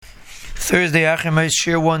Thursday, Achim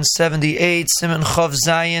Shir 178, Siman Chav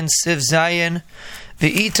Zayin, Siv Zayin,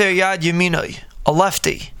 V'iter Yad Yaminoi, a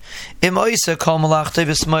lefty. Im Oisa Kol Malachte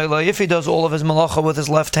B'Smailai, if he does all of his malacha with his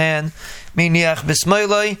left hand, Miniach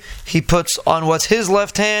B'Smailai, he puts on what's his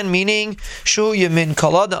left hand, meaning Shu Yamin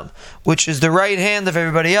Kol Adam, which is the right hand of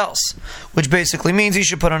everybody else, which basically means he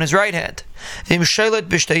should put on his right hand. Im Shailet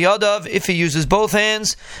B'Shtei Yadav, if he uses both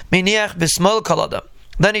hands, Miniach B'Smail Kol Adam,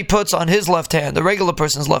 then he puts on his left hand, the regular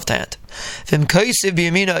person's left hand.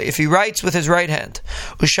 If he writes with his right hand,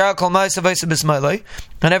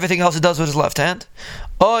 and everything else he does with his left hand.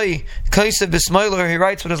 He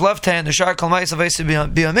writes with his left hand,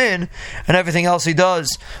 and everything else he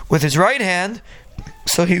does with his right hand.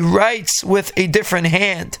 So he writes with a different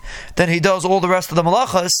hand than he does all the rest of the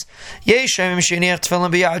malachas.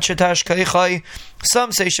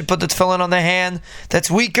 Some say you should put the tefillin on the hand that's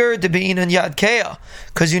weaker, debin and yad kea,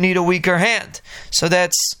 because you need a weaker hand. So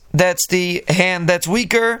that's the hand that's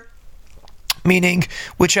weaker, meaning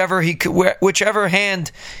whichever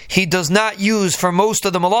hand he does not use for most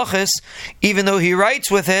of the malachas, even though he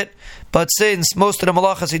writes with it, but since most of the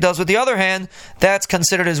malachas he does with the other hand, that's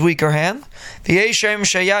considered his weaker hand.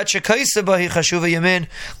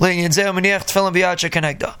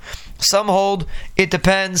 Some hold it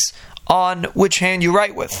depends on which hand you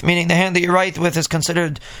write with, meaning the hand that you write with is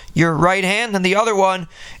considered your right hand, and the other one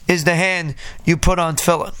is the hand you put on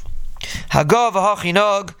tefillin. Hagav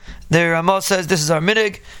v'hachinog, the Ramah says this is our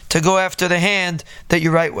minig, to go after the hand that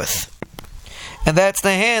you write with. And that's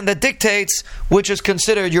the hand that dictates which is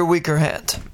considered your weaker hand.